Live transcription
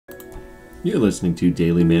You're listening to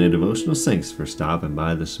Daily Manna Devotional. Thanks for stopping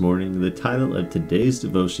by this morning. The title of today's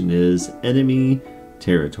devotion is Enemy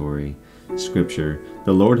Territory. Scripture,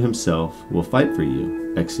 the Lord himself will fight for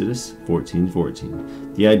you. Exodus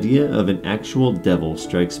 14:14. The idea of an actual devil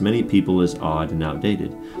strikes many people as odd and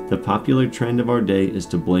outdated. The popular trend of our day is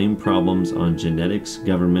to blame problems on genetics,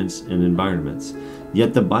 governments, and environments.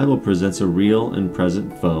 Yet the Bible presents a real and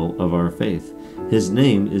present foe of our faith. His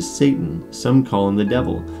name is Satan. Some call him the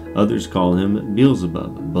devil. Others call him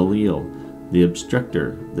Beelzebub, Belial, the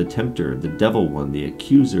obstructer, the tempter, the devil one, the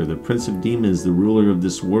accuser, the prince of demons, the ruler of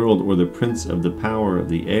this world, or the prince of the power of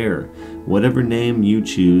the air. Whatever name you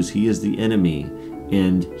choose, he is the enemy,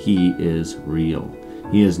 and he is real.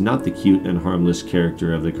 He is not the cute and harmless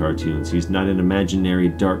character of the cartoons. He's not an imaginary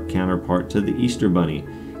dark counterpart to the Easter Bunny.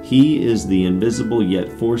 He is the invisible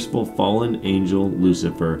yet forceful fallen angel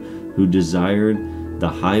Lucifer, who desired the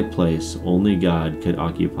high place only God could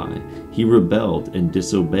occupy. He rebelled and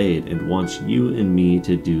disobeyed and wants you and me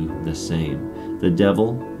to do the same. The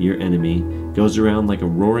devil, your enemy, goes around like a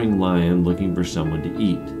roaring lion looking for someone to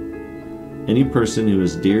eat. Any person who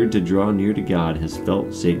has dared to draw near to God has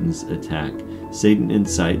felt Satan's attack. Satan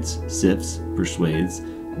incites, sifts, persuades,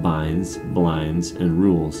 binds, blinds, and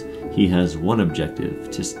rules. He has one objective: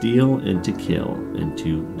 to steal and to kill and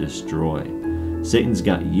to destroy. Satan's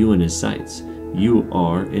got you in his sights. You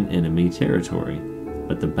are in enemy territory,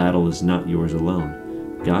 but the battle is not yours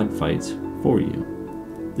alone. God fights for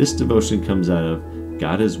you. This devotion comes out of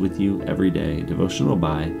God is With You Every Day, devotional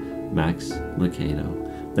by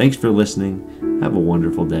Lucado. Thanks for listening. Have a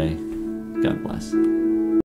wonderful day. God bless.